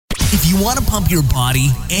If you want to pump your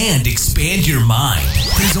body and expand your mind,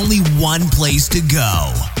 there's only one place to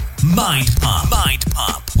go. Mind Pump. Mind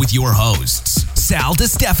Pump with your hosts, Sal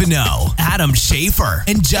DiStefano, Adam Schafer,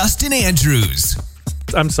 and Justin Andrews.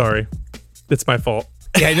 I'm sorry. It's my fault.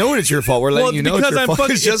 Yeah, I know when it's your fault. We're letting you know it's your fault.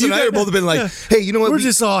 Because Justin and I have both been like, hey, you know what? We're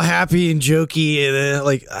just all happy and jokey.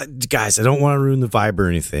 And guys, I don't want to ruin the vibe or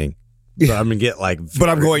anything. But I'm going to get but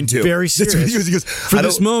I'm going to. Very serious. He goes, for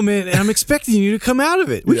this moment, and I'm expecting you to come out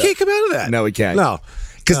of it. We can't come out of that. No, we can't. No.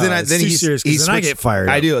 Because then he's serious. Then I get fired.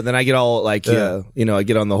 I do, and then I get all I get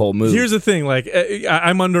on the whole move. Here's the thing: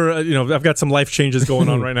 I'm under, I've got some life changes going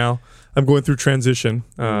on right now. I'm going through transition.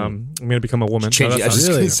 I'm going to become a woman. I was just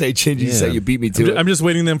going to say, changing. So you beat me to it. I'm just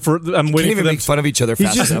waiting for them. Can't even make fun of each other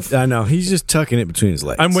fast enough. I know he's just tucking it between his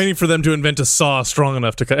legs. I'm waiting for them to invent a saw strong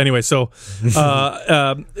enough to cut. Anyway, so when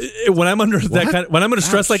I'm under when I'm under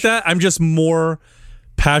stress like that, I'm just more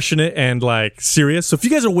passionate and serious. So if you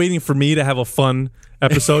guys are waiting for me to have a fun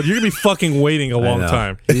episode, you're gonna be fucking waiting a long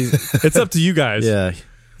time. It's up to you guys. Yeah.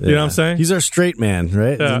 You know what I'm saying? He's our straight man,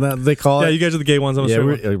 right? Yeah. Isn't that what they call it? Yeah, you guys are the gay ones. I'm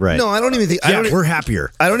right. No, I don't even think. We're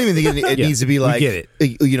happier. I don't even think it needs to be like. We get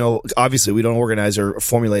it. Obviously we don't organize or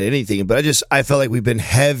formulate anything, but I felt like we've been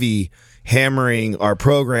heavy hammering our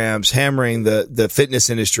programs, hammering the fitness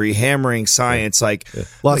industry, hammering science,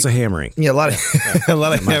 lots of hammering. Yeah, a lot of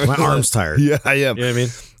hammering. My arm's tired. Yeah, I am. You know what I mean?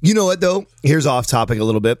 You know what though? Here's off topic a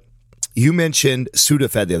little bit. You mentioned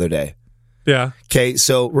Sudafed the other day. Yeah. Okay,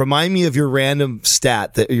 so remind me of your random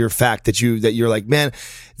stat your fact that you're like, man,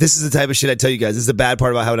 this is the type of shit I tell you guys. This is the bad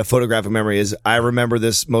part about having a photographic memory is I remember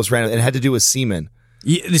this most random. It had to do with semen.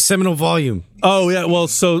 Yeah, the seminal volume. Oh yeah. Well,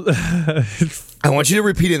 so I want you to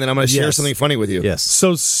repeat it, and then I'm going to share something funny with you. Yes.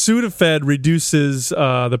 So Sudafed reduces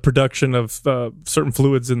the production of certain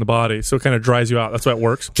fluids in the body, so it kind of dries you out. That's why it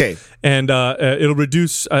works. Okay. And it'll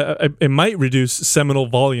reduce. It might reduce seminal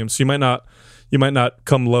volume, so you might not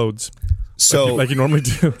come loads. So like you normally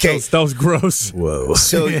do. Okay. That was gross. Whoa.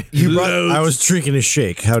 So you brought. I was drinking a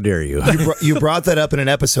shake. How dare you? You brought that up in an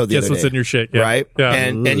episode the other day. Guess what's in your shake? Yeah. Right. Yeah.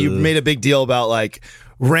 And you made a big deal about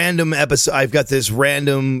random episode. I've got this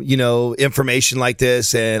random, information like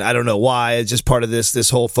this, and I don't know why. It's just part of this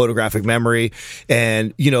whole photographic memory.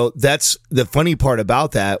 And that's the funny part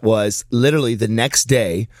about that was literally the next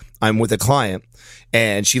day I'm with a client,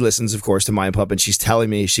 and she listens, of course, to Mind Pump, and she's telling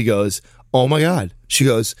me, she goes, "Oh my God." She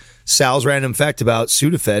goes, "Sal's random fact about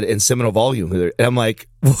Sudafed and seminal volume." And I'm like,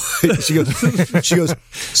 what? She goes,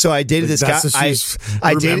 so I dated this guy.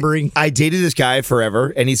 I dated this guy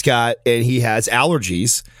forever, and he has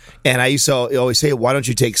allergies. And I used to always say, "Why don't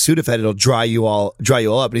you take Sudafed? It'll dry you all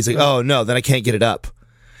up." And he's like, "Oh no, then I can't get it up."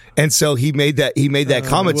 And so he made that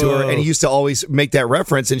comment to her, and he used to always make that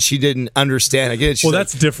reference, and she didn't understand. Again, she's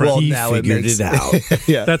that's different. Well, he figured it out.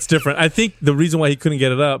 Yeah, that's different. I think the reason why he couldn't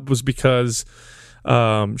get it up was because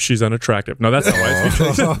she's unattractive. No, that's not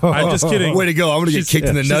why. I'm just kidding. Way to go! I'm going to get kicked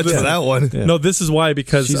in the nuts for that one. Yeah. No, this is why,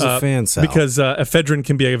 because she's a fan, Sal. Because ephedrine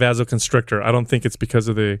can be a vasoconstrictor. I don't think it's because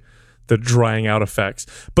of the drying out effects.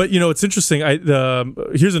 But it's interesting.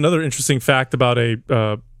 Here's another interesting fact about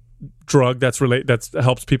a drug that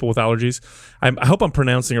helps people with allergies. I hope I'm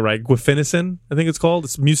pronouncing it right. Guaifenesin, I think it's called.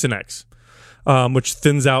 It's Mucinex, which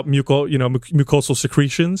thins out mucosal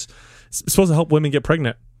secretions. It's supposed to help women get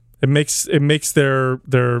pregnant. It makes their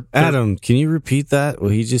Adam, can you repeat that?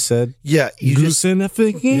 What he just said? Yeah,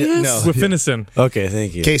 Guaifenesin. Okay,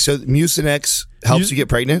 thank you. Okay, so Mucinex helps you get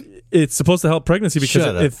pregnant. It's supposed to help pregnancy because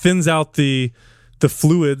it thins out the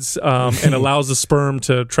fluids and allows the sperm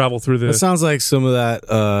to travel through the. That sounds like some of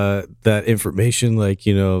that information,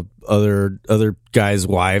 other guys'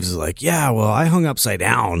 wives is like, yeah, well, I hung upside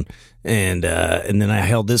down and then I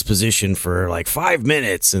held this position for 5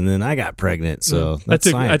 minutes and then I got pregnant. So that's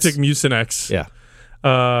I took Mucinex. Yeah.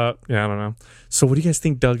 I don't know. So what do you guys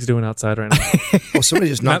think Doug's doing outside right now? Well, somebody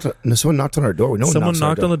just someone knocked on our door. Someone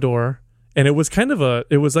knocked on the door. And it was kind of a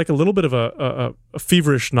little bit of a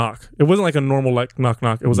feverish knock. It wasn't like a normal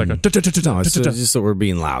knock. It was like a. No, it's just that we're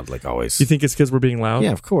being loud, like always. You think it's because we're being loud?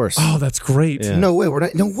 Yeah, of course. Oh, that's great. Yeah. No way, we're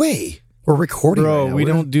not. No way, we're recording. Bro, right now. we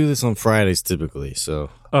don't do this on Fridays typically, so.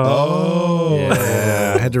 Oh.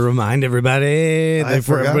 Yeah. I had to remind everybody.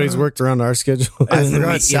 Everybody's worked around our schedule. I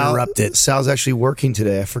forgot. Interrupted. Sal's actually working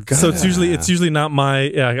today. I forgot. So it's usually not my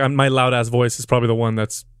loud ass voice is probably the one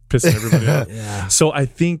that's pissing everybody off. Yeah. So I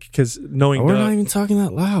think because knowing we're Doug, not even talking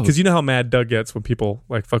that loud. because you know how mad Doug gets when people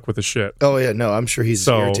fuck with his shit. Oh yeah, no, I'm sure he's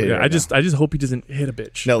irritated. Yeah, right I just hope he doesn't hit a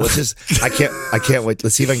bitch. No, let's just. I can't wait.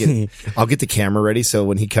 Let's see if I can. I'll get the camera ready so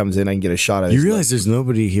when he comes in, I can get a shot of. You realize there's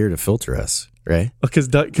nobody here to filter us. right? Because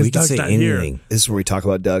We can Doug's say not anything. here. This is where we talk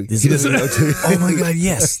about Doug. This He is- doesn't know too. Oh my god,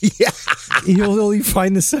 yes. Yeah. You'll only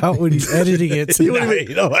find this out when you're editing it tonight. You wouldn't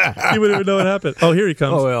even know what happened. Oh, here he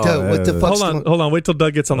comes. Oh, well, Doug, what the fuck? Hold on. Wait till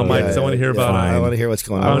Doug gets on the mic because I want to hear about I it. want to hear what's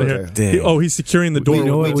going I on. want to over hear. there. Dang. He's securing the door. You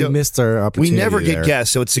know what? We don't- missed our We opportunity. never get there.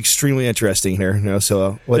 guests, so it's extremely interesting here. You know,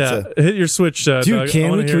 so what's Yeah, hit your switch, Dude, Doug. I can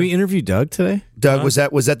wanna we hear. interview Doug today? Doug? Was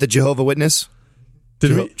that the Jehovah Witness?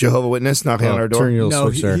 Did we? Jehovah Witness knocking on our door? Turn your No,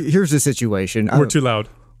 switch there. here's the situation. We're too loud.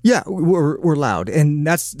 Yeah, we're loud, and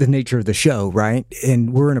that's the nature of the show, right?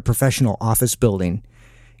 And we're in a professional office building,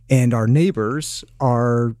 and our neighbors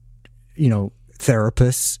are,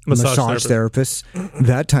 therapists, Massage therapists,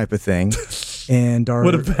 that type of thing. And our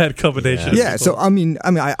What a bad combination. yeah. So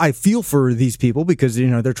I feel for these people because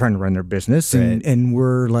they're trying to run their business, and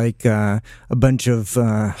we're like a bunch of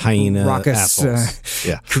Hyena raucous assholes.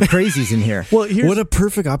 Yeah. crazies in here. Well, here's What a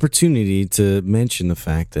perfect opportunity to mention the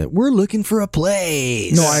fact that we're looking for a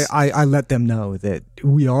place. No, I let them know that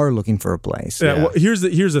we are looking for a place. yeah, well, here's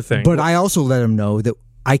the thing. But I also let them know that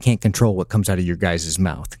I can't control what comes out of your guys'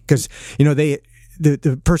 mouth because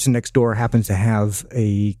the person next door happens to have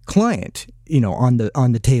a client on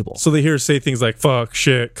the table. so they hear us say things like "fuck,"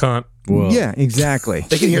 "shit," "cunt." Well, Yeah, exactly.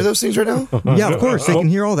 They can hear those things right now? Yeah, of course they can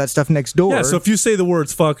hear all that stuff next door. Yeah. So if you say the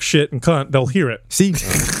words "fuck," "shit," and "cunt," they'll hear it. See,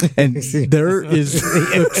 and there is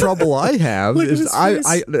the trouble I have Look at is his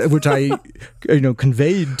I which I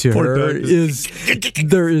conveyed to Poor her Doug. is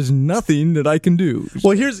there is nothing that I can do.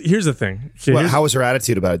 Well, here's the thing. Okay, Well, here's- how was her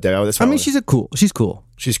attitude about it, Doug? That's I why mean, was- she's cool. she's cool.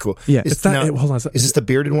 Yeah. Is, It's not- now, hold on, is this the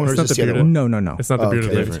bearded one or it's is not this the the other bearded one? No. it's not the Oh, bearded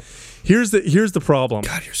okay. lady. Here's the problem.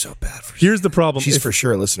 God, you're so bad for Here's the problem. She's If- for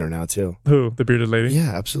sure a listener now too. who the bearded lady.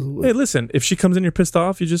 Yeah, absolutely. Hey, listen. If she comes in, you're pissed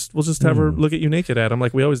off. We'll just have her look at you naked, Adam,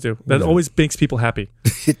 like we always do. That always makes people happy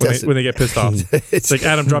It when doesn't. they get pissed off. It's like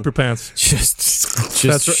Adam, drop your pants. just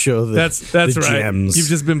That's right. show the That's the right. gems. You've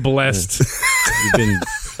just been blessed. You've been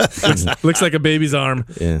Looks like a baby's arm.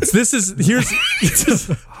 Yeah. So this is here's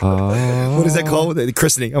What is that called? The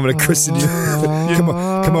christening. I'm going to christen you.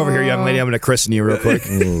 come over here, young lady. I'm going to christen you real quick.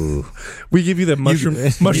 we give you the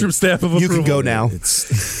mushroom stamp of approval. You can go now.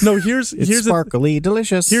 No, here's it's the, sparkly,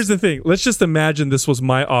 delicious. here's the thing. Let's just imagine this was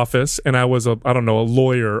my office and I was a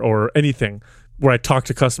lawyer or anything where I talk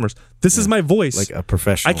to customers. This is my voice. like a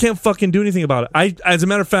professional. I can't fucking do anything about it. As a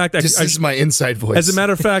matter of fact, This is my inside voice. as a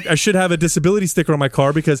matter of fact, I should have a disability sticker on my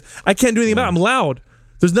car because I can't do anything about it. I'm loud.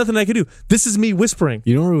 There's nothing I can do. This is me whispering.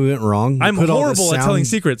 You know where we went wrong? We I'm put all the horrible at sound- telling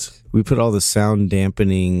secrets. We put all the sound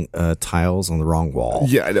dampening tiles on the wrong wall.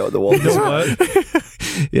 Yeah, I know the wall. You know what?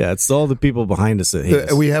 Yeah, it's all the people behind us that hate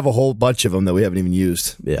us. We have a whole bunch of them that we haven't even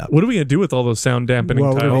used. Yeah. What are we gonna do with all those sound dampening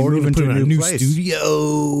Well, tiles? we're moving to a new place. studio.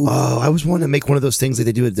 Oh, I was wanting to make one of those things that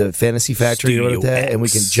they do at the Fantasy Factory or Studio that, and we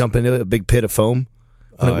X. can jump into a big pit of foam.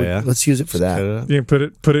 Oh, yeah? Let's use it for that. You can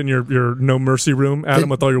put it in your no mercy room, Adam,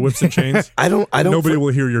 with all your whips and chains. I don't. Nobody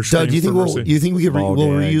will hear your Doug, screams do you think for we'll? mercy. You think we could? Ball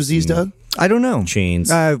We'll gags reuse these, and- Doug? I don't know. Chains.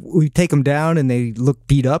 We take them down and they look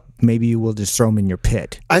beat up. Maybe we'll just throw them in your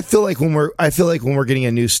pit. I feel like when we're getting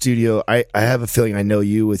a new studio, I have a feeling I know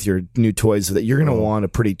you with your new toys that you're gonna want a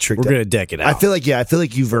pretty tricked. We're gonna deck it out. I feel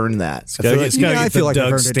like you've earned that. I feel like It's gotta I get feel the like I've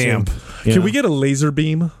Doug earned it, too. stamp. Can we get a laser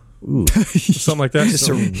beam? Ooh. Something like that. just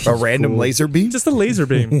a random laser beam. Just a laser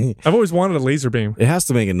beam. I've always wanted a laser beam. It has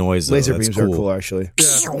to make a noise. Though. Laser That's beams are cool, actually.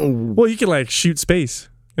 Well, you can like shoot space.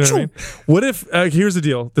 You know what I mean? What if? Here's the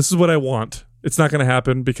deal. This is what I want. It's not going to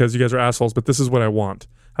happen because you guys are assholes. But this is what I want.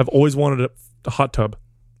 I've always wanted a hot tub.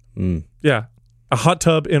 Yeah, a hot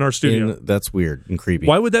tub in our studio. That's weird and creepy.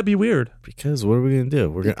 Why would that be weird? Because what are we gonna do?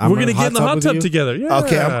 We're We're gonna get in the hot tub together. Yeah.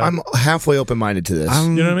 Okay, I'm halfway open minded to this. You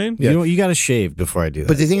know what I mean? You know, you got to shave before I do that.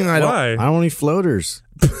 but the thing I don't. Why? I don't want any floaters.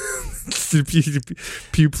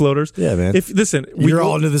 Pew floaters. Yeah, man. If listen, You're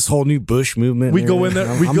all into this whole new Bush movement. we and go in there.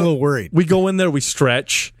 everything. We I'm go, a little worried. We go in there. We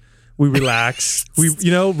stretch. We relax. We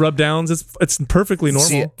rub downs. It's perfectly normal.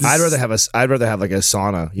 See, I'd rather have like a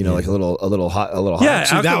sauna. You know, like a little hot. Yeah,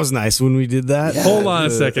 Actually, that was nice when we did that. Hold on a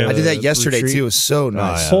second. I did that yesterday retreat. too. It was so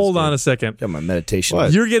nice. yeah. Hold on a second. Got my meditation.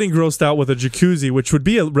 What? You're getting grossed out with a jacuzzi, which would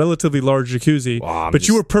be a relatively large jacuzzi, I'm but you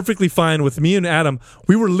just- were perfectly fine with me and Adam.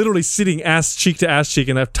 We were literally sitting ass cheek to ass cheek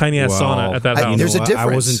in that tiny ass sauna at that I- house. there's a I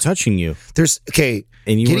difference. wasn't touching you, There's okay.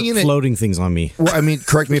 and you getting were in floating things on me. Well, I mean,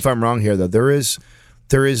 correct me if I'm wrong here, though.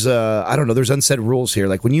 there is I don't know, there's unsaid rules here.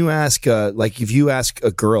 Like when you ask like if you ask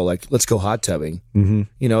a girl like let's go hot tubbing,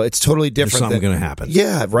 you know, it's totally different. There's something going to happen.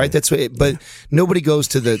 Yeah, right. That's what but nobody goes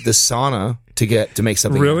to the sauna to make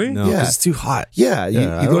something Really? happen. No, 'cause yeah. it's too hot. Yeah, you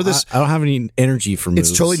go to this. I don't have any energy for moves.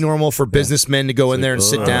 It's totally normal for businessmen to go in there and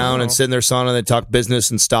sit down and sit in their sauna and they talk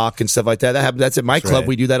business and stock and stuff like that. That happens. That's at my club. right.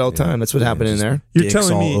 We do that all the time. That's what happened in there. You're Dicks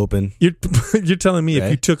telling all me open. You're telling me if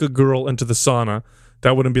Right. you took a girl into the sauna,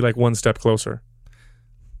 that wouldn't be like one step closer.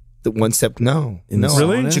 The one step, no, In the no,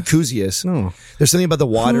 Really? jacuzzi is. No. There's something about the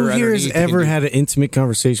water. Who here has underneath you ever can do- had an intimate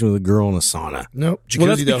conversation with a girl in a sauna? No, jacuzzi Well,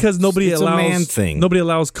 that's though. because nobody It's a allows man thing. Nobody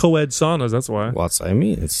allows co-ed saunas. That's why. Well, that's, I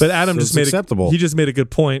mean, it's But Adam so just it's made acceptable. he just made a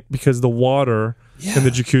good point because the water in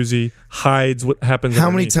the jacuzzi hides what happens.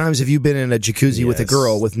 How many underneath. times have you been in a jacuzzi with a Yes.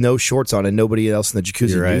 girl with no shorts on and nobody else in the jacuzzi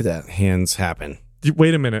You're right. knew that? Hands happen.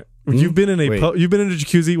 Wait a minute. You've been in a Wait. you've been in a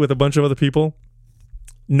jacuzzi with a bunch of other people.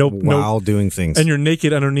 No, While doing things. and you're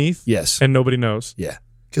naked underneath. Yes. and nobody knows. Yeah,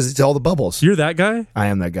 because it's all the bubbles. You're that guy. I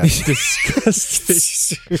am that guy.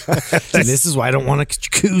 Disgusting. And this is why I don't want a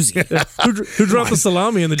jacuzzi. who dropped the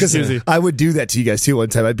salami in the jacuzzi? I would do that to you guys too. One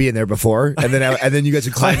time, I'd be in there before, and then you guys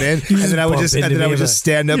would climb in, and then I would bump just into me, just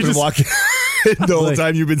stand up You and just- walk. The whole Like-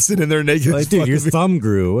 time you've been sitting there naked. Like, as dude, fuck. your thumb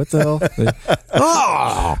grew. What the hell?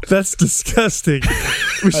 Oh! That's disgusting.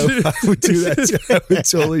 We should I would do that. I would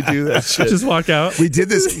totally do that shit. just walk out. We did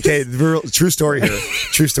this. Okay, true story here.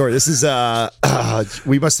 True story. This is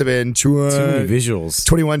we must have been Too many visuals.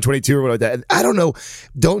 21, 22 or whatever like that. I don't know.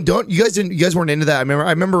 Don't you guys weren't into that. I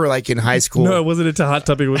remember like in high school. No, it wasn't into hot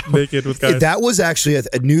tubbing with naked with guys. That was actually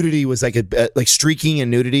a nudity was like like streaking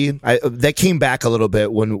and nudity. That came back a little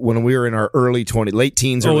bit when we were in our late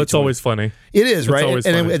teens. Oh, early it's 20s. always funny. It is, right? always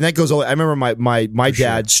And funny. that goes all. I remember my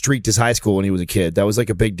dad streaked his high school when he was a kid. That was like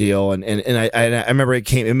a big deal, and I remember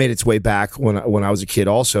it made its way back when I was a kid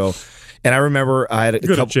also. And I remember I had You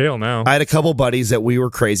go to jail now. I had a couple buddies that we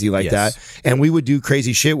were crazy like Yes. that, and we would do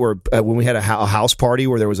crazy shit. Where when we had a house party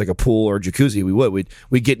where there was like a pool or a jacuzzi,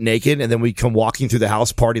 we'd get naked, and then we'd come walking through the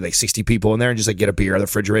house party, like 60 people in there, and just like get a beer out of the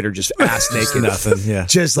refrigerator, just ass naked, Nothing. Yeah.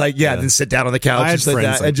 just like then sit down on the couch, I had just like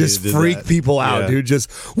friends that, like and just you that did freak that. people out, Yeah. dude.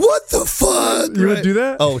 Just what the fuck? You would do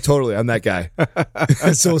that? Oh, totally. I'm that guy.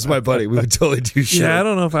 So was my buddy. We would totally do shit. Yeah, I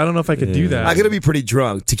don't know if I could do that. I gotta be pretty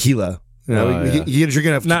drunk. Tequila. You know, Oh, yeah. you're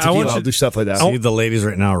gonna have Nah, I tequila. want I'll you- do stuff like that. See the ladies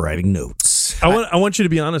right now are writing notes. I want you to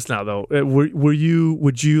be honest now though.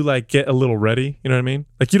 Would you like get a little ready? You know what I mean?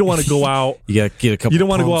 Like you don't want to go out. You got to get a couple. You don't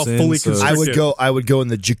wanna go pumps out in, fully so- constricted. I would go in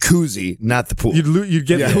the jacuzzi, not the pool. You'd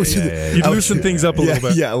get Yeah, you'd loosen things up a little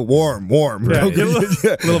bit. Yeah, warm. Yeah, Don't get a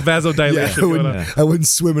go- little vasodilation. Yeah, I going wouldn't, on. I wouldn't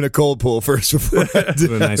swim in a cold pool first before I did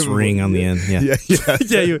With a nice ring on the end. Yeah. Yeah.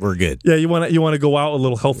 Yeah, We're good. Yeah, you want to go out a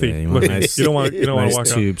little healthy. Yeah, you want a looking. nice, you don't want to nice walk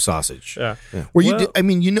tube sausage. out. Yeah. Were you? Well- I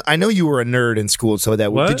mean, I know you were a nerd in school and stuff like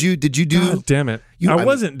that. What? Did you do? God damn it! I mean,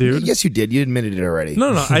 wasn't, dude. Yes, you did. You admitted it already.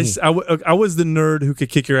 No. I was the nerd who could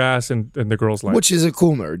kick your ass and the girls like. Which is a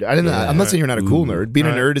cool nerd. I didn't. I'm not saying you're not a cool nerd. Being a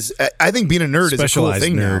nerd is. I think being a nerd is a cool Specialized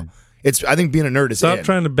thing nerd. now. I think being a nerd is. Stop in.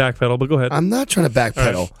 trying to backpedal, but go ahead. I'm not trying to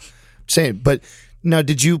backpedal. I'm saying, but now,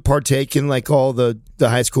 did you partake in like all the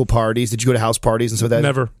high school parties? Did you go to house parties and stuff like that?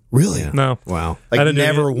 Never. Really? No. Wow. I Like didn't do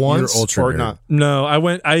never any- once You're ultra or nerd. not? No, I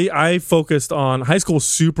went. I focused on high school.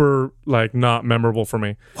 Super like not memorable for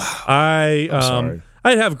me. Wow. I'm sorry.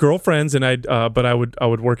 I'd have girlfriends and but I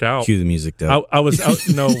would work out. Cue the music, though. I was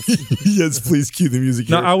no. Yes, please cue the music.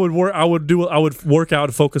 No, I would work. I would work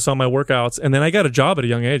out, focus on my workouts, and then I got a job at a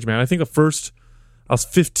young age, man. I think I was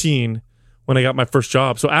 15 when I got my first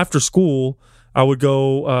job. So after school, I would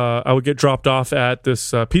go. I would get dropped off at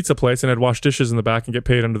this pizza place, and I'd wash dishes in the back and get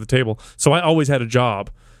paid under the table. So I always had a job.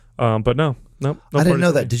 But no. I didn't parties know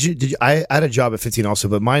for that. me. Did you? I had a job at 15 also,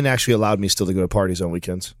 but mine actually allowed me still to go to parties on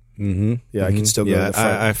weekends. Mm-hmm. Yeah, I can still go to Yeah, the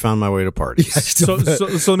front. I found my way to parties. So let me In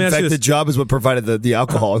ask you fact, the this. job is what provided the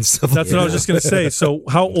alcohol and stuff. That's what I was just gonna say. So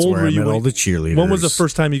how That's old where were I you? met When, all the cheerleaders. when was the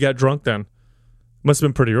first time you got drunk? Then must have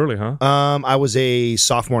been pretty early, huh? I was a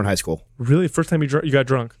sophomore in high school. Really, first time you got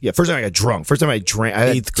drunk? Yeah, first time I got drunk. First time I drank. I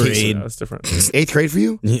had 8th tasted- grade. Yeah, that's different. 8th grade for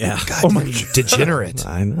you? Yeah. God, oh my degenerate.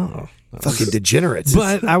 I know. Fucking degenerates.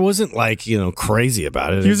 But I wasn't like, crazy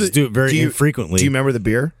about it. I just do it very infrequently. Do you remember the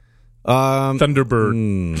beer? Thunderbird.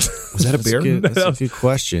 Was that a beer? That's a good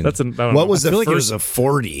question. I don't know. What was I the feel like it first? was a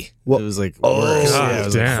 40. What- It was like, Oh, worse. God Yeah, it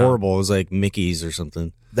was like damn. horrible. It was like Mickey's or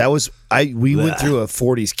something. That was we went through a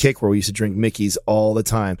 40s kick where we used to drink Mickey's all the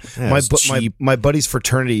time. Yeah, it was cheap. My buddy's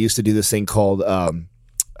fraternity used to do this thing called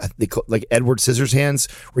they call, like Edward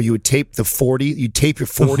Scissorhands, where you would tape your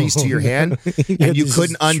 40s to your hand, and you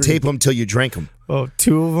couldn't untape them till you drank them. Oh,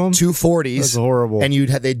 2 of them? 2 40s. That's horrible. And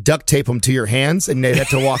they duct tape them to your hands, and they had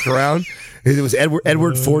to walk around. It was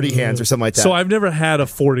Edward 40 hands or something like that. So I've never had a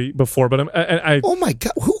 40 before, but I oh my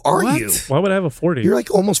God, who are you? why would I have a 40? You're like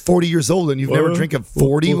almost 40 years old, and you've never drank a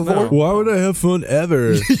 40 before? Why would I have fun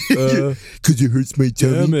ever? Because it hurts my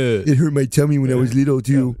tummy. Damn it. It hurt my tummy when I was little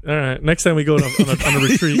too. All right, next time we go on a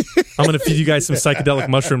retreat, I'm going to feed you guys some psychedelic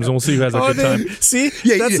mushrooms, and we'll see who has a good time. See,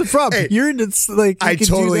 Yeah, that's the problem. hey, You're into like you I can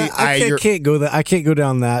totally- do that. I can't go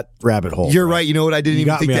down that rabbit hole. You're right. You know what? I didn't You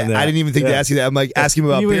even got think me that. on that. I didn't even think to Yeah. ask you that. I'm like asking him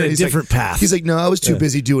about You went beer. a and he's different like, path. He's like, no, I was too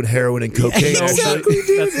busy doing heroin and cocaine. No, I was like,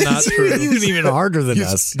 that's not true. He's even harder than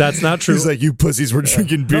us. That's not true. He's like, you pussies were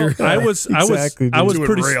drinking beer. I was Doing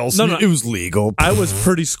pretty rails. no. It was legal. I was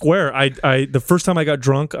pretty square. I the first time I got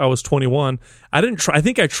drunk, I was 21. I didn't try. I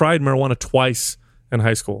think I tried marijuana twice in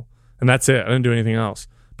high school, and that's it. I didn't do anything else.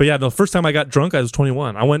 But yeah, the first time I got drunk, I was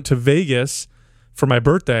 21. I went to Vegas for my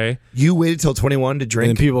birthday. You waited till 21 to And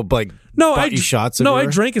drink. people like bought you shots. No, I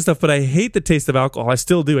everywhere? drank and stuff, but I hate the taste of alcohol. I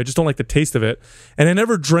still do. I just don't like the taste of it, and I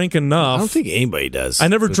never drank enough. I don't think anybody does. I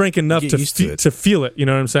never But drank enough get to used to it. to feel it. You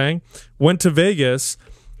know what I'm saying? Went to Vegas.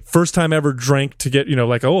 First time ever drank to get,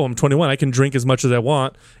 like, oh, I'm 21. I can drink as much as I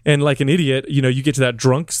want. And like an idiot, you get to that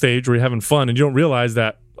drunk stage where you're having fun and you don't realize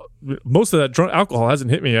that most of that drunk alcohol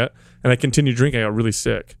hasn't hit me yet. And I continued drinking. I got really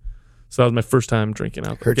sick. So that was my first time drinking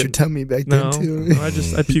alcohol. Hurt your tummy back then No, too. no, I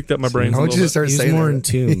puked up my brains. I a want little you to bit. start He was saying more that. in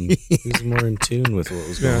tune. He was more in tune with what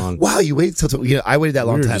was going on. Wow, you waited till I waited that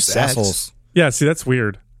long We to were have just sex. assholes. Yeah, see, that's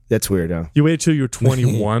weird. That's weird, huh? You waited till you were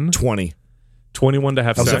 21? 20. 21 to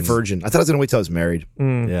have I was a sex. virgin. I thought I was going to wait till I was married.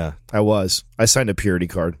 Yeah. I was. I signed a purity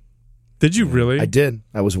card. Did you really? I did.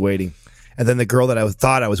 I was waiting. And then the girl that I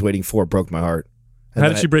thought I was waiting for broke my heart. And How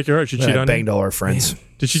then did she break your heart? She then cheated I on banged you? all our friends.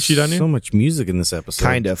 Did she cheat on you? So much music in this episode.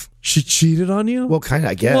 Kind of. She cheated on you? Well, kind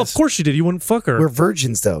of, I guess. Well, of course she did. You wouldn't fuck her. We're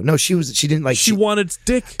virgins, though. No, she didn't like. she wanted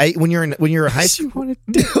dick. When you're a high school.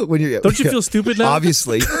 when you're, Don't you feel stupid now?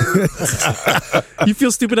 Obviously. You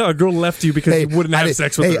feel stupid now. A girl left you because you wouldn't have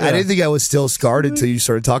sex with her. I didn't think I was still scarred until you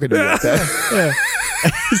started talking to me like that.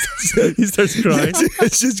 He starts crying.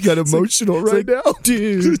 It's just got emotional right now,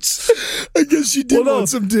 dude. I guess she did Well, no, want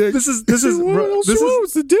some dick. This is bro, this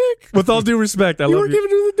is the dick. with all due respect. I love you. giving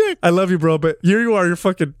her the dick. I love you, bro. But here you are. You're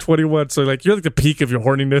fucking 21. So like you're like the peak of your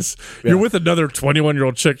horniness. You're with another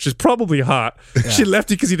 21-year-old chick. She's probably hot. She left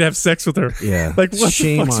you because you didn't have sex with her. Yeah. Like what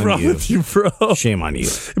Shame the fuck's on wrong you. with you, bro? Shame on you.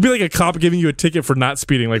 It'd be like a cop giving you a ticket for not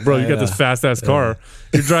speeding. Like, bro, you got this fast ass car.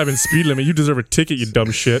 You're driving speed limit. You deserve a ticket, you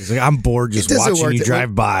dumb shit. It's like, I'm bored just watching you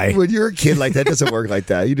drive by. When you're a kid like that, it doesn't work like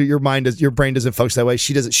that. Your brain doesn't function that way.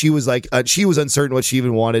 She doesn't. She was like, she was uncertain what she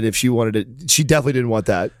even wanted. If she wanted it, she definitely didn't want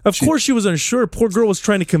that. Of course, she was unsure. Poor girl was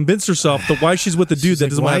trying to convince herself that why she's with the dude that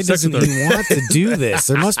doesn't want Why to have sex doesn't with her. he want to do this?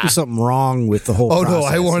 There must be something wrong with the whole Oh process.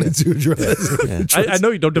 no, I wanted to address. I know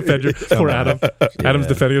you don't defend your poor Adam. Adam's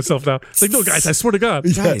defending himself now. It's like, no, guys, I swear to God.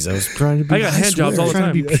 Guys, I was trying to be. I got hand jobs all the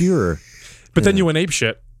trying to time. be pure. But then you went ape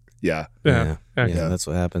shit. Yeah. Yeah. Yeah, that's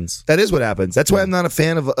what happens. That is what happens. That's why I'm not a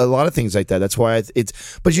fan of a lot of things like that. That's why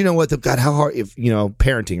it's. But you know what? God, how hard? If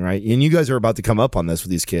parenting, right? And you guys are about to come up on this with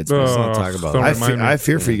these kids. Let's not talk about don't it. remind me. I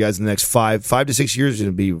fear for you guys in the next 5 to 6 years. It's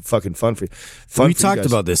going to be fucking fun for you. Fun We for you talked guys.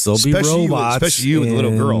 about this. There'll be Especially robots, especially you with a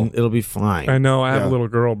little girl. and It'll be fine. I know. I have Yeah. a little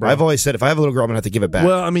girl, bro. I've always said if I have a little girl, I'm gonna have to give it back.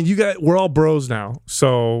 Well, I mean, we're all bros now,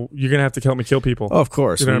 so you're gonna have to help me kill people. Oh, of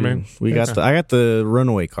course. You know what I mean? We got I got the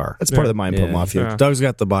runaway car. That's part of the Mind Pump Yeah. Mafia. Yeah. Doug's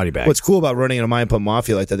got the body bag. What's cool about running in a Mind Pump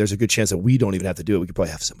Mafia like that? There's a good chance that we don't even have to do it. We could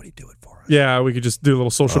probably have somebody do it for us. Yeah, we could just do a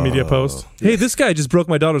little social media post. Hey, this guy just broke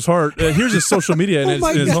my daughter's heart. Here's his social media and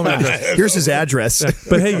his home address. Here's his address.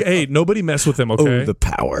 But hey, nobody mess with him, okay? Oh, the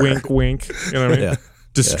power. Wink, wink. You know what I mean? Yeah.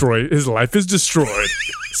 Destroyed. His life is destroyed.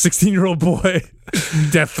 16-year-old boy.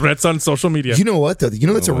 Death threats on social media. You know what though? You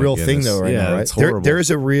know that's Oh a my real thing goodness. though, right Yeah, now, right? it's horrible. There is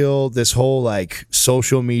a real this whole like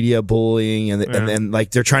social media bullying and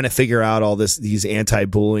like they're trying to figure out all these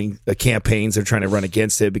anti-bullying campaigns they're trying to run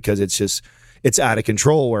against it because it's out of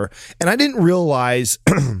control. And I didn't realize.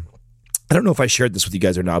 I don't know if I shared this with you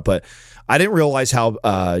guys or not, but I didn't realize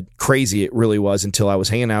how crazy it really was until I was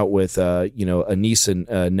hanging out with a niece and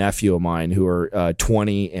nephew of mine who are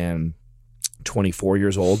 20 and 24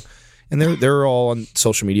 years old. And they're all on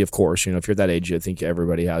social media, of course. If you're that age, I think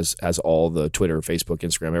everybody has all the Twitter, Facebook,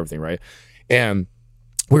 Instagram, everything, right? And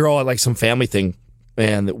we were all at like some family thing,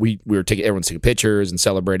 and we were everyone's taking pictures and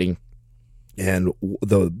celebrating. And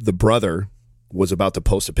the brother was about to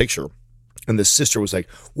post a picture, and the sister was like,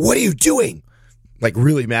 "What are you doing?" Like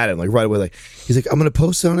really mad at him, like right away. Like he's like, "I'm gonna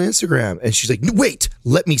post it on Instagram," and she's like, "No, wait,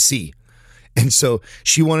 let me see." And so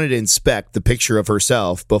she wanted to inspect the picture of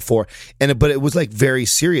herself before, but it was like very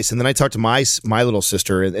serious. And then I talked to my little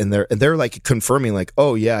sister, and they're like confirming, like,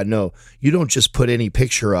 oh yeah, no, you don't just put any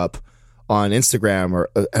picture up on Instagram, or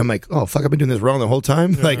I'm like, oh fuck, I've been doing this wrong the whole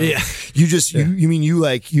time. Like, you just you mean you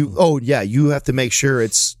like you? Oh yeah, you have to make sure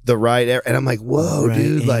it's the right. And I'm like, whoa, right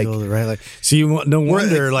dude, angle, like, right, like, so you no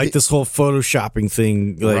wonder like this whole photoshopping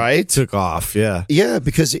thing, like, right, took off. Yeah,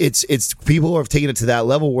 because it's people have taken it to that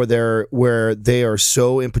level where they are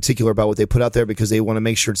so in particular about what they put out there because they want to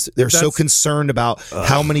make sure they're so concerned about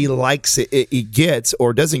how many likes it gets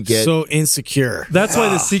or doesn't get. So insecure. That's why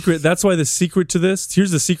the secret. That's why the secret to this.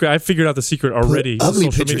 Here's the secret. I figured out the secret already. Put ugly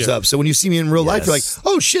social pictures media. up, so when you see me in real life, you're like,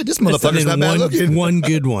 oh shit, this motherfucker's not bad looking. One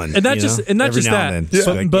good one, And not just Every now that, and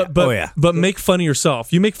then. but make fun of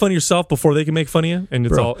yourself. You make fun of yourself before they can make fun of you, and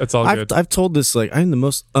it's all good. I've told this, like, I'm the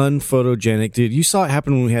most unphotogenic dude. You saw it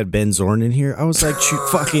happen when we had Ben Zorn in here. I was like, shoot,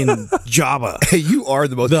 fucking Jabba. Hey, you are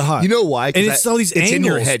the most. hot. You know why? And it's all these it's in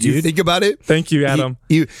your angles, head. dude. You think about it. Thank you, Adam.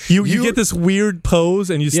 You get this weird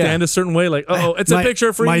pose, and you stand a certain way, like, oh, it's a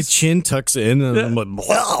picture freeze. My chin tucks in, and I'm like,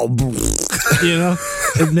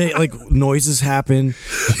 and like noises happen.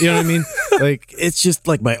 You know what I mean? Like, it's just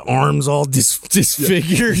like my arms all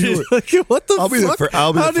disfigured. Like, what the fuck?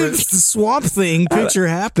 How did the Swamp Thing picture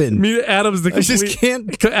happen? Adam's the complete. I just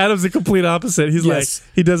can't. Adam's the complete opposite. He's like,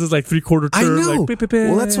 he does his like 3/4 I turn. know. Like, beep, beep, beep.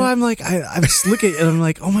 Well, that's why I'm like, I just look at it and I'm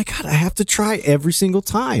like, oh my god, I have to try every single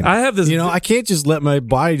time. I have this. I can't just let my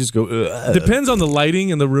body just go. Depends on the lighting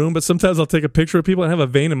in the room, but sometimes I'll take a picture of people and have a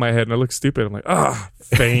vein in my head and I look stupid. I'm like,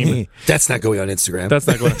 vein. That's not going on Instagram. That's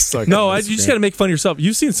not going. No, you just got to make fun of yourself.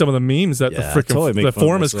 You've seen some of the memes that the freaking the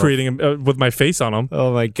forum is creating with my face on them.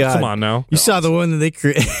 Oh my god! Come on now. You saw the one that they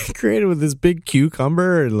created with this big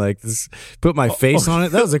cucumber and like this, put my face on it.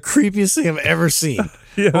 That was the creepiest thing I've ever seen.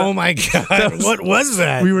 Yeah. Oh my god! What was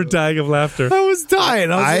that? We were dying of laughter. I was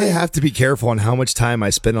dying. I have to be careful on how much time I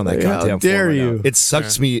spend on that goddamn. How dare forum you? Now. It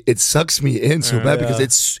sucks me. It sucks me in so bad because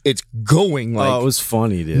it's going like it was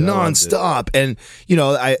funny, dude. nonstop. And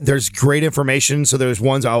there's great information. So there's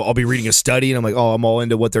ones I'll be reading a study and I'm like, oh, I'm all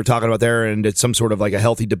into what they're talking about there, and it's some sort of like a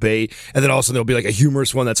healthy debate. And then also there'll be like a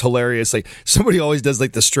humorous one that's hilarious. Like somebody always does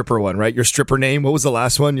like the stripper one, right? Your stripper name. What was the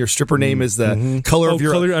last one? Your stripper name is the color of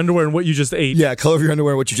your underwear and what you just ate. Yeah, color of your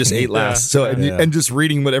underwear and what you just ate last. So and just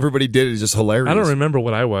reading what everybody did is just hilarious. I don't remember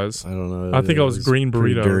what I was. I don't know. I think I was green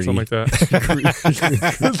burrito or something like that.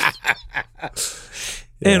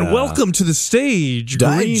 And welcome to the stage,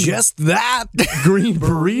 Digest that green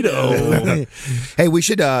burrito. Hey, we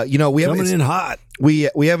should. We haven't coming in hot. We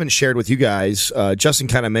haven't shared with you guys. Justin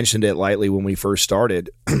kind of mentioned it lightly when we first started.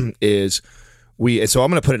 So I'm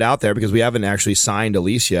going to put it out there because we haven't actually signed a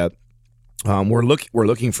lease yet. We're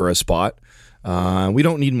looking for a spot. We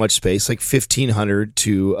don't need much space, like 1,500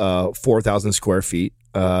 to 4,000 square feet.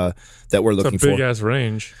 That we're looking for. It's a big ass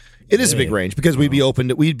range. It is a big range because we'd be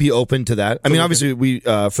open to that. I mean, obviously, we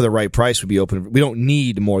for the right price, we'd be open. We don't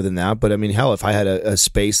need more than that, but I mean, hell, if I had a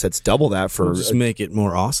space that's double that for, just make it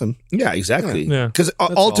more awesome. Yeah, exactly. Yeah. Because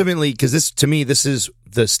ultimately, because this is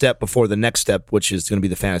the step before the next step, which is going to be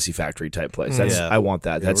the Fantasy Factory type place. I want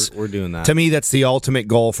that. We're doing that. To me, that's the ultimate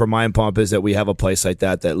goal for Mind Pump, is that we have a place like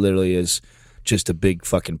that literally is just a big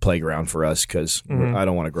fucking playground for us because I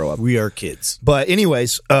don't want to grow up. We are kids. But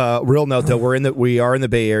anyways, real note though, we are in the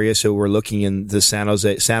Bay Area, so we're looking in the San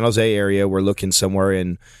Jose area. We're looking somewhere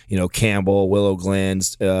in Campbell, Willow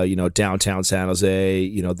Glens, downtown San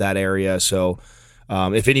Jose, that area. So.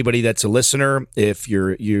 If anybody that's a listener, if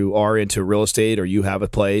you are into real estate or you have a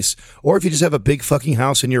place, or if you just have a big fucking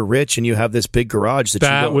house and you're rich and you have this big garage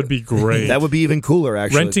that would be great. That would be even cooler,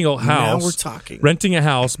 actually. Renting a house. Now we're talking. Renting a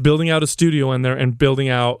house, building out a studio in there, and building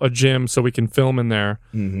out a gym so we can film in there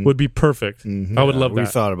would be perfect. I would love that. We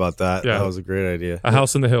thought about that. Yeah. That was a great idea. A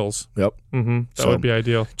house in the hills. Yep. That would be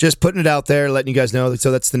ideal. Just putting it out there, letting you guys know. So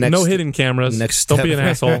that's the next. No hidden cameras. Next Don't step. be an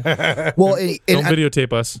asshole. Well, Don't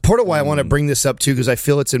videotape us. Part of why I want to bring this up too, because I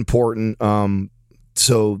feel it's important.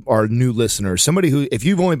 So our new listeners, somebody who, if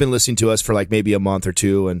you've only been listening to us for like maybe a month or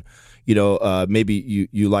two, and maybe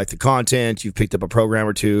you like the content, you've picked up a program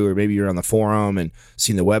or two, or maybe you're on the forum and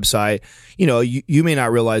seen the website, you may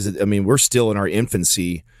not realize that. I mean, we're still in our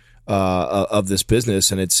infancy of this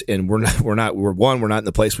business, and we're not in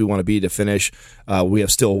the place we want to be to finish. We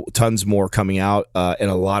have still tons more coming out, and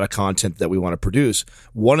a lot of content that we want to produce.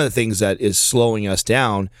 One of the things that is slowing us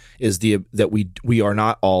down is that we are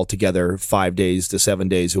not all together 5 days to 7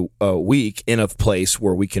 days a week in a place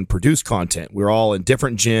where we can produce content. We're all in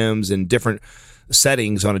different gyms and different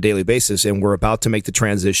settings on a daily basis, and we're about to make the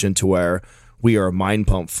transition to where we are Mind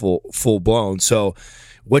Pump full blown. So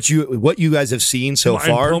what you guys have seen so Mind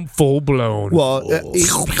far. pump full blown. Well,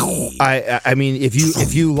 I mean,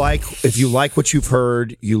 if you like what you've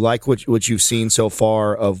heard, you like what you've seen so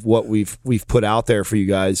far of what we've put out there for you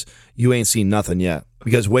guys, you ain't seen nothing yet.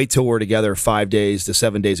 Because wait till we're together 5 days to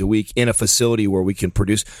 7 days a week in a facility where we can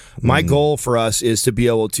produce. My goal for us is to be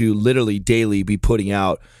able to literally daily be putting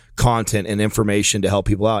out content and information to help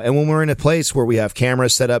people out. And when we're in a place where we have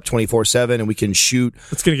cameras set up 24/7 and we can shoot,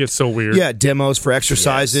 it's gonna get so weird. yeah, demos for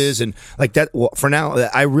exercises and like that. Well, for now,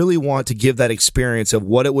 I really want to give that experience of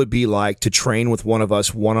what it would be like to train with one of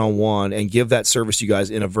us one-on-one and give that service to you guys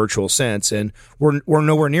in a virtual sense. And we're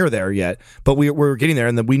nowhere near there yet, but we're getting there.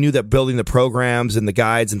 And then we knew that building the programs and the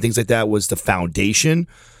guides and things like that was the foundation.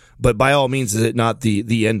 But by all means, is it not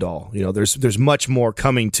the end all? You know, there's much more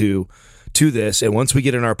coming to this, and once we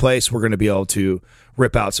get in our place, we're going to be able to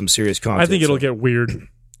rip out some serious content. I think it'll get weird.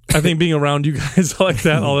 I think being around you guys like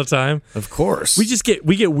that all the time, Of course.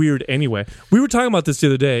 we get weird anyway. We were talking about this the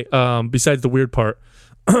other day. Besides the weird part,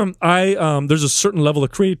 there's a certain level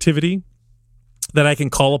of creativity that I can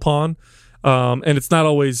call upon, and it's not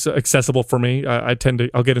always accessible for me.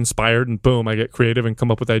 I'll get inspired, and boom, I get creative and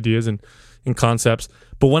come up with ideas and concepts.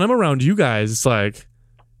 But when I'm around you guys, it's like,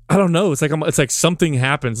 I don't know. It's like something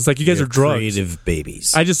happens. It's like you guys You're are drugs. creative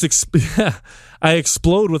babies. I just I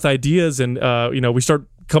explode with ideas, and we start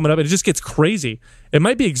coming up, and it just gets crazy. It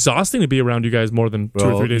might be exhausting to be around you guys more than 2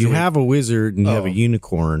 or 3 days. You a week. have a wizard and you have a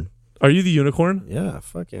unicorn. Are you the unicorn? Yeah,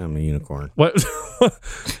 fuck yeah, I'm a unicorn. What?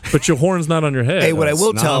 But your horn's not on your head. Hey, what I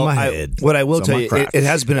will not tell, on my head. what I will It's on tell my you, craft. it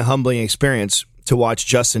has been a humbling experience to watch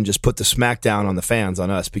Justin just put the smack down on the fans, on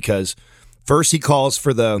us, because first he calls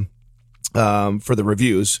for the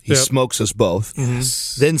reviews. He Yep. smokes us both.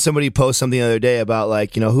 Then somebody posts something the other day about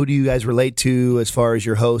like, who do you guys relate to as far as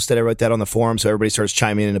your host? That I wrote that on the forum, so everybody starts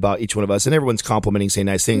chiming in about each one of us, and everyone's complimenting, saying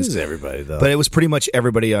nice This things. is everybody though. But it was pretty much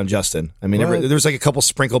everybody on Justin. I mean, Well- there's like a couple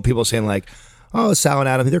sprinkled people saying like, "Oh, Sal and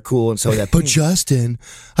Adam, they're cool," and so that. But Justin,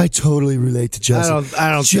 I totally relate to Justin.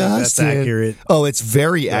 I don't think that's accurate. Oh, it's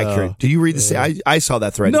very accurate. Do you read the same? I saw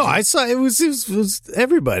that thread. No, I saw it was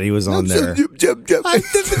everybody was on there.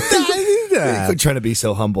 Quit trying to be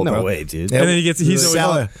so humble, No bro. way, dude. And then he's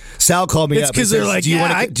always Sal called me It's up. 'cause and they're says, like, "Do you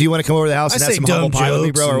yeah, want to come over to the house I and have say some humble dumb pie with me,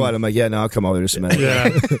 jokes bro, or and- what?" I'm like, "Yeah, no, I'll come over just a minute." yeah.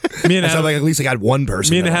 Me and I sound like Adam, at least I got one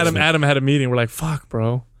person. me and that was Adam had a meeting. We're like, "Fuck,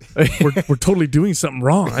 bro, we're totally doing something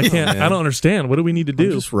wrong. I can't. I don't understand. What do we need to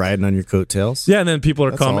do?" Just riding on your coattails. Yeah, and then people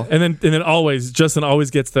are coming, all. and then always Justin always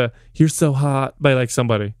gets the "you're so hot" by like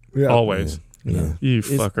somebody. Always, Yeah. you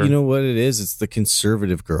It's- fucker. You know what it is? It's the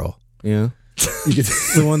conservative girl. Yeah.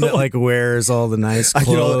 The one that like wears all the nice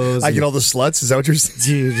clothes. I get all the sluts. Is that what you're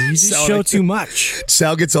saying? Dude, you just Sal, show I- too much.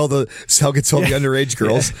 Sal gets all the underage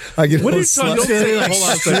girls. I get What all are you the talking? sluts. Don't say Like hold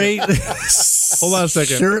on a second. straight, Hold on a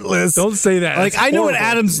second. shirtless. Don't say that. Like That's I know what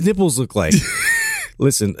horrible. Adam's nipples look like.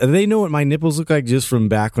 Listen, they know what my nipples look like just from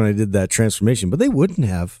back when I did that transformation, but they wouldn't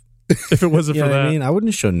have. If it wasn't You for know what that, I mean? I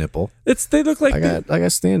wouldn't show nipple. they look like I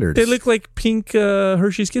got standards. they look like pink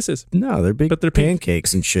Hershey's Kisses. no, they're big, but they're pink.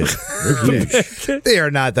 pancakes and shit. They're huge. They are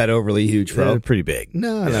not that overly huge, They're bro. pretty big.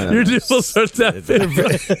 No. Your nipples are that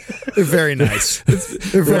big. They're very nice. They're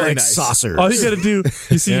They're very like nice. saucers. All you got to do,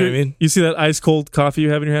 you see, You know what I mean? you see that ice cold coffee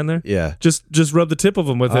you have in your hand there? Yeah. Just rub the tip of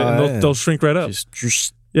them with it, and yeah. they'll shrink right up.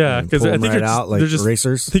 Just Yeah, and because pull I them think right you're just, out like they're just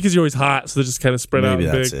erasers. I think because you're always hot, so they just kind of spread out Maybe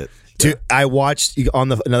and that's big. it. Dude, I watched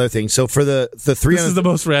on another thing. So for the This 300, is the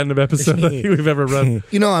most random episode I think we've ever run.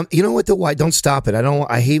 you know what? Why don't stop it?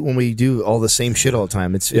 I hate when we do all the same shit all the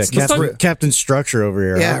time. It's Captain Structure over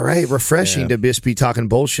here. yeah, huh? right. Refreshing to just be talking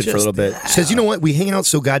bullshit for a little bit. Says, you know what? We hang out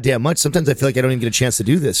so goddamn much. Sometimes I feel like I don't even get a chance to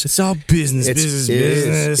do this. It's all business, It business, is.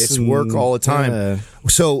 business. It's and- work all the time. Yeah.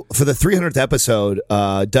 So for the 300th episode,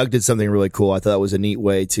 Doug did something really cool. I thought that was a neat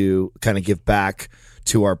way to kind of give back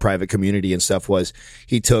to our private community and stuff. Was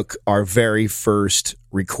he took our very first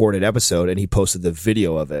recorded episode and he posted the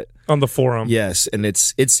video of it. On the forum. Yes, and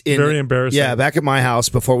it's in Very embarrassing. Yeah, back at my house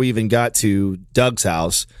before we even got to Doug's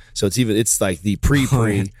house. So it's like the pre.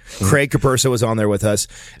 Craig Capersa was on there with us.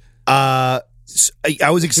 I was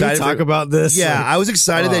Can we excited. talk about this? Yeah, Like, I was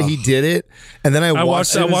excited that he did it, and then I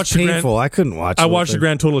watched. I it. watched the grand, painful. I couldn't watch. I the whole watched the thing.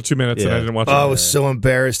 grand total of 2 minutes and Yeah. I didn't watch Oh, I it. was so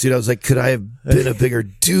embarrassed, dude. I was like, could I have been a bigger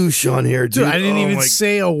douche on here, dude? Dude, I didn't Oh even my-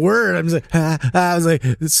 say a word. I was like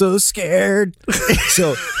so scared.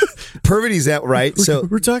 So, perfect example, right? So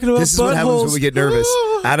we're talking about this is what happens when buttholes. we get nervous.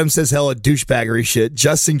 Adam says hella douchebaggery shit.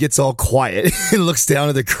 Justin gets all quiet and looks down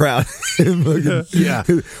at the crowd. Yeah.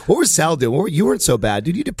 What was Sal doing? You weren't so bad,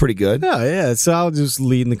 dude. You did pretty good. Yeah. So I'll just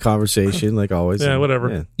lead in the conversation like always. Yeah, And,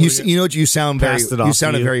 whatever. yeah. You know what? You sound very. Passed it off You to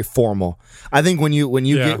sounded you. very formal. I think when you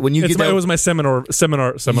Yeah. get It was my seminar.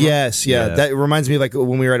 Yes, yeah. Yeah. That reminds me of like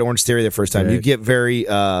when we were at Orange Theory the first time. Right. You get very.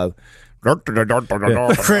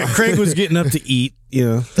 Craig was getting up to eat. You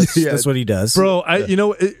know, that's what he does, Bro,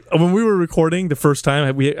 when we were recording the first time,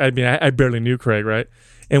 I barely knew Craig, right?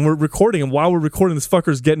 And we're recording, and while we're recording, this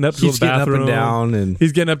fucker's getting up to He's go to the getting up bathroom. and down, and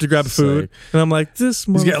he's getting up to grab food. And I'm like, this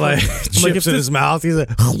motherfucker. he's got like I'm like, chips in his mouth. He's like,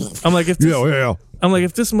 I'm like, if this, yeah. I'm like,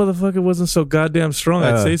 if this motherfucker wasn't so goddamn strong,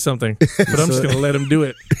 I'd say something. But I'm just gonna let him do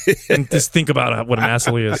it and just think about what an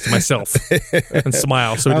asshole he is to myself and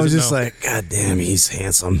smile. So he I was doesn't just know. like, God damn, he's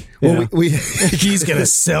handsome. Well, we He's gonna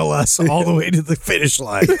sell us all the way to the finish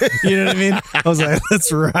line. You know what I mean? I was like,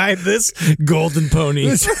 let's ride this golden pony.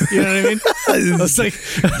 You know what I mean?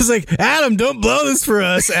 I was like, Adam, don't blow this for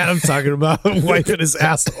us. Adam's talking about wiping his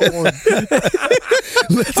asshole.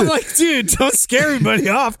 I'm like, dude, don't scare everybody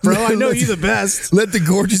off, bro. I know you're the best. let the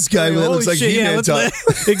gorgeous guy that Holy looks like shit, He-Man let's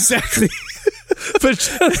talk. exactly.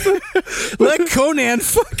 Let Conan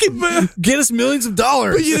fucking get us millions of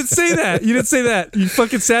dollars. But you didn't say that. You didn't say that. You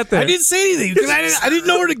fucking sat there. I didn't say anything because I didn't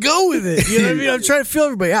know where to go with it. You know what I mean? I'm trying to feel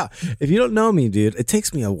everybody out. If you don't know me, dude, it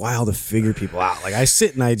takes me a while to figure people out. Like I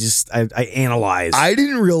sit and I analyze. I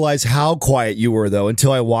didn't realize how quiet you were though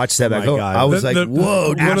until I watched that back my home. God. I was The- like, the-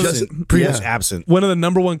 "Whoa, dude, one of the- Justin- pretty yeah. much absent. One of the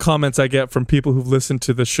number one comments I get from people who've listened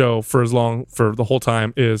to the show for the whole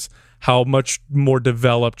time is how much more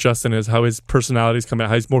developed Justin is, how his personality's come out,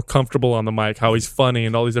 how he's more comfortable on the mic, how he's funny,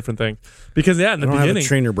 and all these different things. Because in the I don't have a beginning,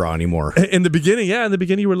 trainer bra anymore. in the beginning,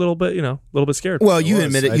 you were a little bit scared. Well, you was.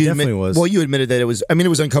 admitted. I You definitely admit, was. Well, you admitted that it was. I mean, it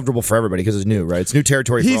was uncomfortable for everybody because it's new, right? It's new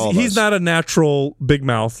territory for all of us. He's not a natural big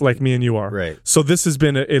mouth like me and you are, Right. So this has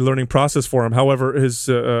been a learning process for him. However, he's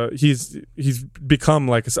become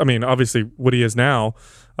like, I mean, obviously what he is now.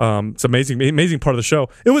 It's amazing part of the show.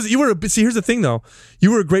 See, here's the thing though, you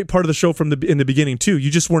were a great part of the show in the beginning too. You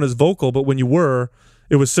just weren't as vocal, but when you were,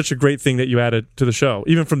 it was such a great thing that you added to the show,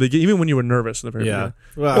 even when you were nervous in the very beginning.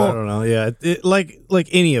 Well, I don't know. Yeah. Like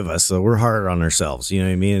any of us, though, we're hard on ourselves. You know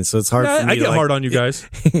what I mean? And so it's hard for me I get to hard on you guys.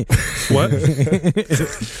 What?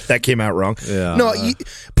 That came out wrong. Yeah. No,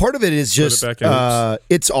 part of it is just it back in.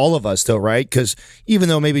 it's all of us though, right? Because even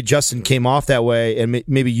though maybe Justin came off that way, and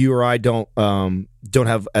maybe you or I don't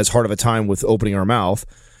have as hard of a time with opening our mouth,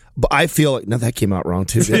 but I feel like that came out wrong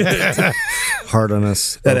too. hard on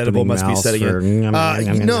us. That edible opening must be mouths setting for-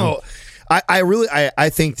 in. No, I really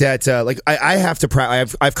think that I have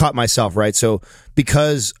to I've caught myself, right? So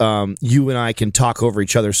because you and I can talk over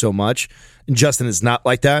each other so much, and Justin is not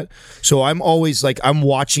like that. So I'm always like, I'm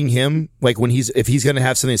watching him, like if he's going to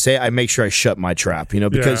have something to say, I make sure I shut my trap,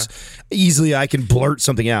 because easily I can blurt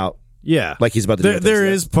something out. Yeah. Like he's about to do it. There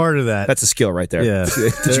is part of that. That's a skill right there. Yeah.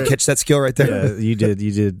 Did you catch that skill right there? Yeah, you did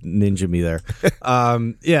ninja me there.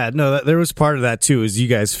 There was part of that too, is you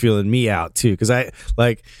guys feeling me out too, because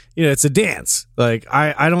it's a dance. Like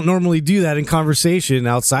I don't normally do that in conversation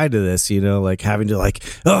outside of this, like having to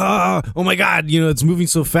oh my god, it's moving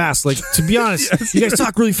so fast. Like, to be honest, you guys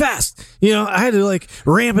talk really fast. I had to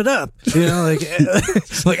ramp it up.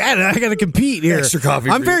 I got to compete here. Extra coffee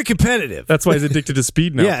I'm for very competitive. That's why he's addicted to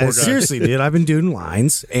speed now. Yeah, poor guy. seriously, dude. I've been doing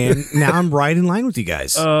lines, and now I'm right in line with you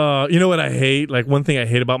guys. You know what I hate? Like, one thing I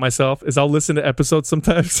hate about myself is I'll listen to episodes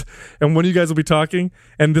sometimes, and one of you guys will be talking,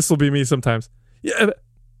 and this will be me sometimes. Yeah,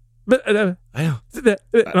 but I know. I'll be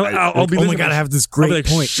oh my listening. god, I have this I'll be great like,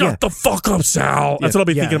 point. Shut the fuck up, Sal. That's what I'll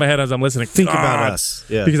be thinking in my head as I'm listening. Think about God. us.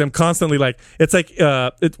 Yeah. Because I'm constantly like, it's like,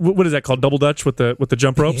 what is that called? Double Dutch with the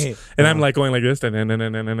jump ropes, and I'm like going like this, and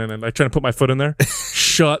like trying to put my foot in there.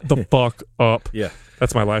 Shut the fuck up. Yeah.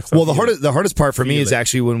 That's my life. Well, the hardest part for me is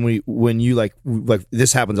actually when you like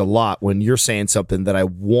this happens a lot when you're saying something that I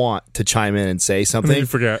want to chime in and say something, you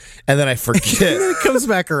forget, and then I forget. It comes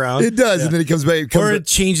back around. It does, and then it comes back. Or it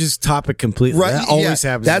changes topic completely. Right, That always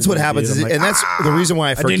happens. That's with what me, happens, dude. I'm like, and that's the reason why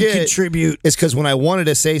I forget. didn't contribute. Is because when I wanted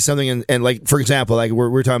to say something, and like for example, like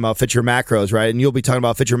we're talking about fit your macros, right? And you'll be talking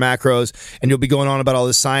about fit your macros, and you'll be going on about all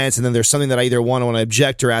this science, and then there's something that I either want to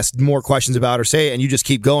object or ask more questions about or say, and you just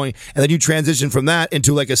keep going, and then you transition from that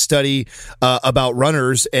into like a study about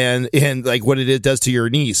runners and like what it does to your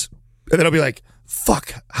knees, and then I'll be like,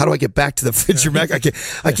 fuck, how do I get back to the fit your macro?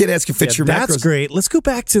 I can't ask you fit your macros. That's great. Let's go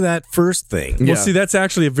back to that first thing. Well, see, that's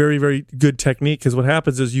actually a very, very good technique because what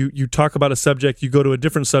happens is you talk about a subject, you go to a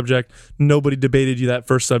different subject, nobody debated you that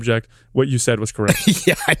first subject. What you said was correct.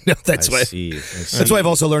 Yeah, I know. That's why. That's why I've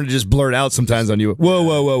also learned to just blurt out sometimes on you.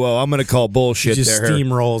 Whoa! I'm going to call bullshit. He just there.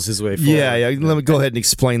 steamrolls his way forward. Yeah. Let me go ahead and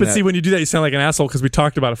explain But that. see, when you do that, you sound like an asshole because we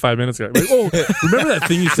talked about it 5 minutes ago. Like, oh, remember that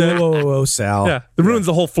thing you said? Whoa, Sal. Yeah, it ruins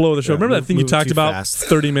the whole flow of the show. Remember that thing you move talked too about fast.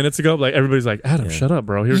 30 minutes ago? Like everybody's like, Adam, shut up,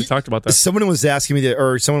 bro. He already talked about that. Someone was asking me,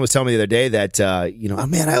 or someone was telling me the other day that, oh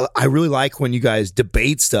man, I really like when you guys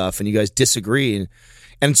debate stuff and you guys disagree,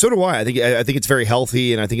 and so do I. I think it's very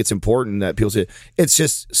healthy, and I think it's important that people say. It's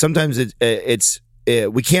just sometimes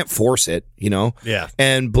we can't force it, Yeah.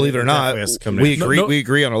 And believe it or not, definitely has to come we down. agree. We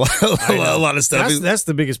agree on a lot of stuff. That's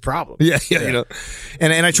the biggest problem. Yeah,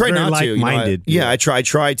 and I try Very not to. like-minded.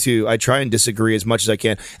 I try and disagree as much as I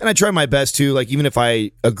can, and I try my best to. Like, even if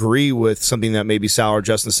I agree with something that maybe Sal or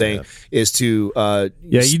Justin's saying, is to.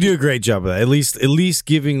 You do a great job of that. At least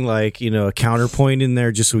giving a counterpoint in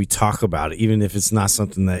there, just so we talk about it, even if it's not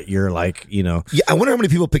something that you're Yeah, I wonder how many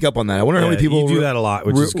people pick up on that. I wonder how many people you do that a lot,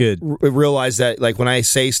 which is good. Realize that, like, when I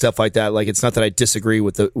say stuff like that, like, it's not that I disagree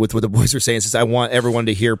with what the boys are saying. It's just I want everyone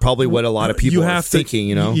to hear probably what a lot of people are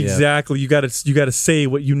thinking. Exactly. You got to say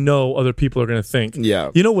what other people are going to think.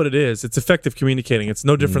 Yeah. You know what it is? It's effective communicating. It's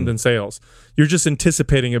no different than sales. You're just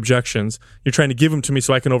anticipating objections. You're trying to give them to me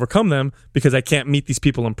so I can overcome them because I can't meet these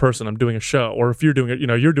people in person. I'm doing a show, or if you're doing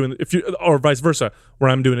it, or vice versa, where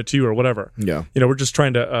I'm doing it to you or whatever. Yeah. We're just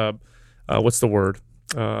trying to. What's the word?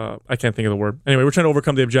 I can't think of the word. Anyway, we're trying to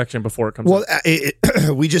overcome the objection before it comes Well,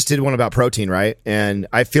 up. we just did one about protein, right? And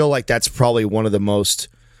I feel like that's probably one of the most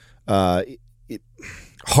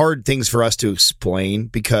hard things for us to explain,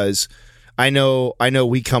 because I know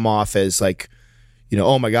we come off as like,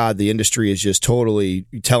 oh my God, the industry is just totally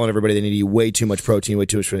telling everybody they need to eat way too much protein,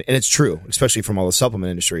 and it's true, especially from all the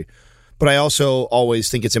supplement industry. But I also always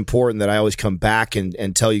think it's important that I always come back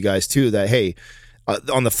and tell you guys too that, hey,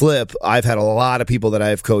 on the flip, I've had a lot of people that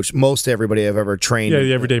I've coached, most everybody I've ever trained. Yeah,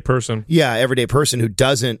 the everyday person. Yeah, everyday person who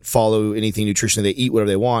doesn't follow anything nutritionally. They eat whatever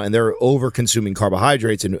they want, and they're over-consuming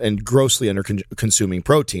carbohydrates and grossly under-consuming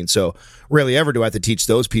protein. So rarely ever do I have to teach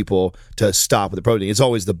those people to stop with the protein. It's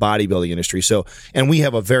always the bodybuilding industry. So, and we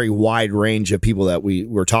have a very wide range of people that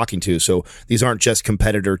we're talking to. So these aren't just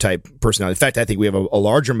competitor-type personality. In fact, I think we have a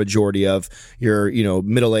larger majority of your,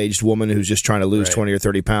 middle-aged woman who's just trying to lose 20 or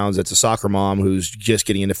 30 pounds. That's a soccer mom who's just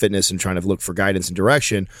getting into fitness and trying to look for guidance and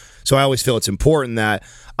direction. So I always feel it's important that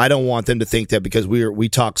I don't want them to think that because we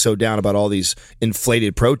talk so down about all these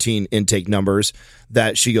inflated protein intake numbers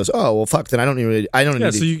that she goes, oh well, fuck. Then I don't need.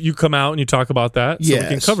 Yeah, so you come out and you talk about that, so we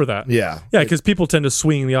can cover that. Yeah, because people tend to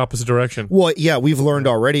swing in the opposite direction. Well, yeah, we've learned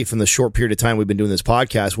already from the short period of time we've been doing this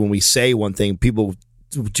podcast. When we say one thing, people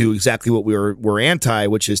do exactly what we're anti,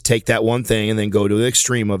 which is take that one thing and then go to the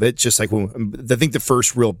extreme of it. Just like when I think the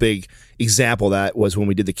first real big example of that was when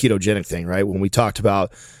we did the ketogenic thing, right? When we talked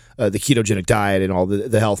about the ketogenic diet and all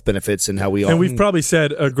the health benefits and how we all. And we've probably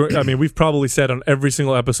said, we've probably said on every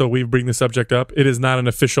single episode we bring the subject up, it is not an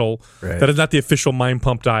official. Right. That is not the official Mind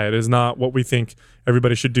Pump diet. It is not what we think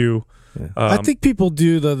everybody should do. Yeah. I think people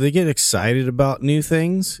do, though. They get excited about new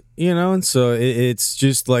things, and so it's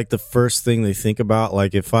just like the first thing they think about.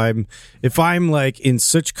 Like if I'm like in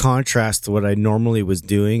such contrast to what I normally was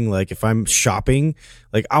doing, like if I'm shopping,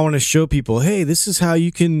 like I want to show people, hey, this is how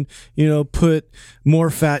you can, put more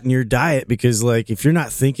fat in your diet, because like if you're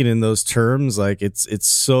not thinking in those terms, like it's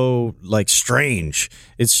so like strange.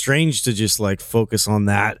 It's strange to just like focus on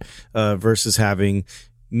that versus having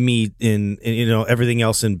meat and everything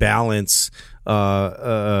else in balance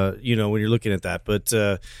when you're looking at that. But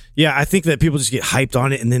I think that people just get hyped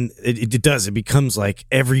on it, and then it becomes like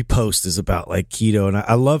every post is about like keto. And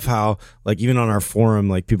I love how like even on our forum,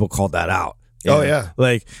 like people called that out. Yeah,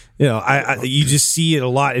 like you just see it a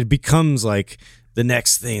lot. It becomes like the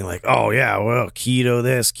next thing, like, oh yeah, well, keto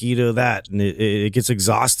this, keto that, and it gets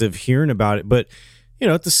exhaustive hearing about it. But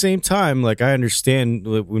at the same time, like I understand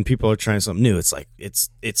when people are trying something new, it's like it's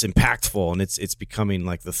impactful and it's becoming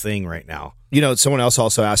like the thing right now. Someone else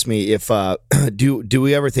also asked me if do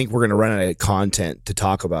we ever think we're going to run out of content to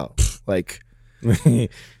talk about? Like,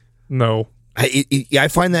 no. I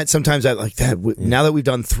find that sometimes now that we've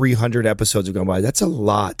done 300 episodes have gone by, that's a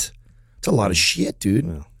lot. It's a lot of shit, dude.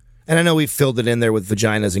 Yeah. And I know we've filled it in there with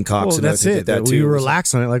vaginas and cocks and that's everything it. like that too. We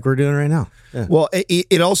relax on it like we're doing right now. Yeah. Well,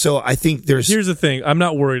 it also, I think there's... Here's the thing. I'm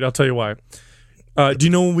not worried. I'll tell you why. Do you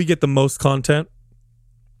know when we get the most content?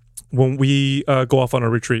 When we go off on our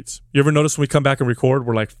retreats. You ever notice when we come back and record,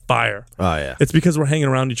 we're like fire. Oh, yeah. It's because we're hanging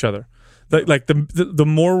around each other. Like the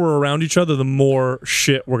more we're around each other, the more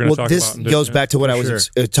shit we're going to talk this about. goes back to what I was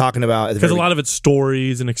talking about. Because a lot of it's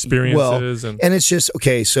stories and experiences. And it's just,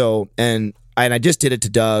 okay, so, and I just did it to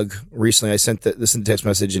Doug recently. I sent the text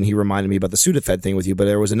message and he reminded me about the Sudafed thing with you, but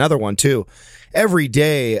there was another one too. Every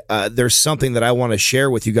day, there's something that I want to share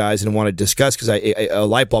with you guys and want to discuss because a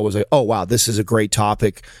light bulb was like, oh, wow, this is a great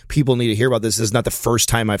topic. People need to hear about this. This is not the first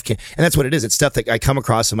time and that's what it is. It's stuff that I come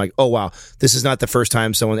across. I'm like, oh, wow, this is not the first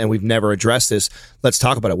time and we've never addressed this. Let's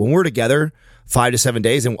talk about it. When we're together 5 to 7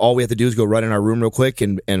 days and all we have to do is go run in our room real quick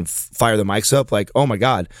and fire the mics up, like, oh my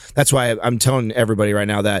God. That's why I'm telling everybody right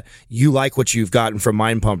now that you like what you've gotten from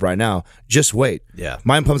Mind Pump right now. Just wait. Yeah.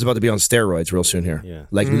 Mind Pump's about to be on steroids real soon here. Yeah.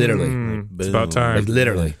 Like literally. It's about time. Like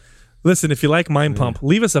literally. Listen, if you like Mind Pump,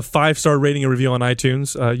 leave us a 5-star rating and review on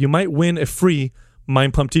iTunes. You might win a free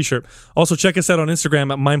Mind Pump t-shirt. Also, check us out on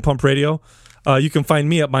Instagram at Mind Pump Radio. You can find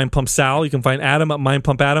me at Mind Pump Sal. You can find Adam at Mind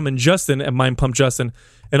Pump Adam and Justin at Mind Pump Justin.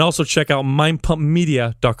 And also check out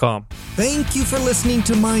mindpumpmedia.com. Thank you for listening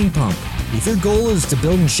to Mind Pump. If your goal is to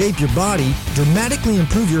build and shape your body, dramatically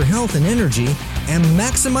improve your health and energy, and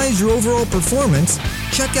maximize your overall performance,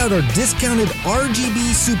 check out our discounted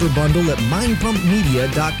RGB Super Bundle at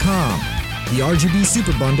mindpumpmedia.com. The RGB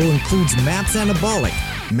Super Bundle includes MAPS Anabolic,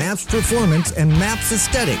 MAPS Performance, and MAPS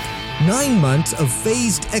Aesthetic. 9 months of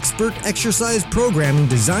phased expert exercise programming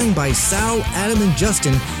designed by Sal, Adam, and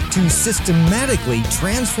Justin to systematically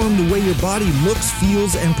transform the way your body looks,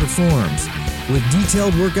 feels, and performs. With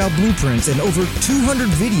detailed workout blueprints and over 200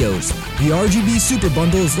 videos, the RGB Super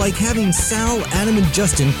Bundle is like having Sal, Adam, and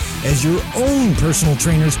Justin as your own personal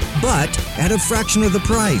trainers, but at a fraction of the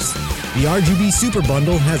price. The RGB Super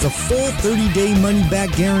Bundle has a full 30-day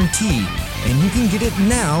money-back guarantee, and you can get it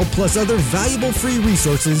now plus other valuable free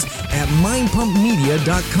resources at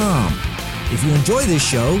mindpumpmedia.com. If you enjoy this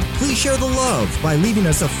show, please share the love by leaving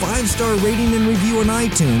us a 5-star rating and review on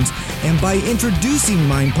iTunes and by introducing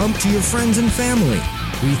Mind Pump to your friends and family.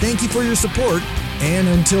 We thank you for your support, and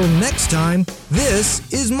until next time, this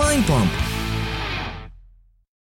is Mind Pump.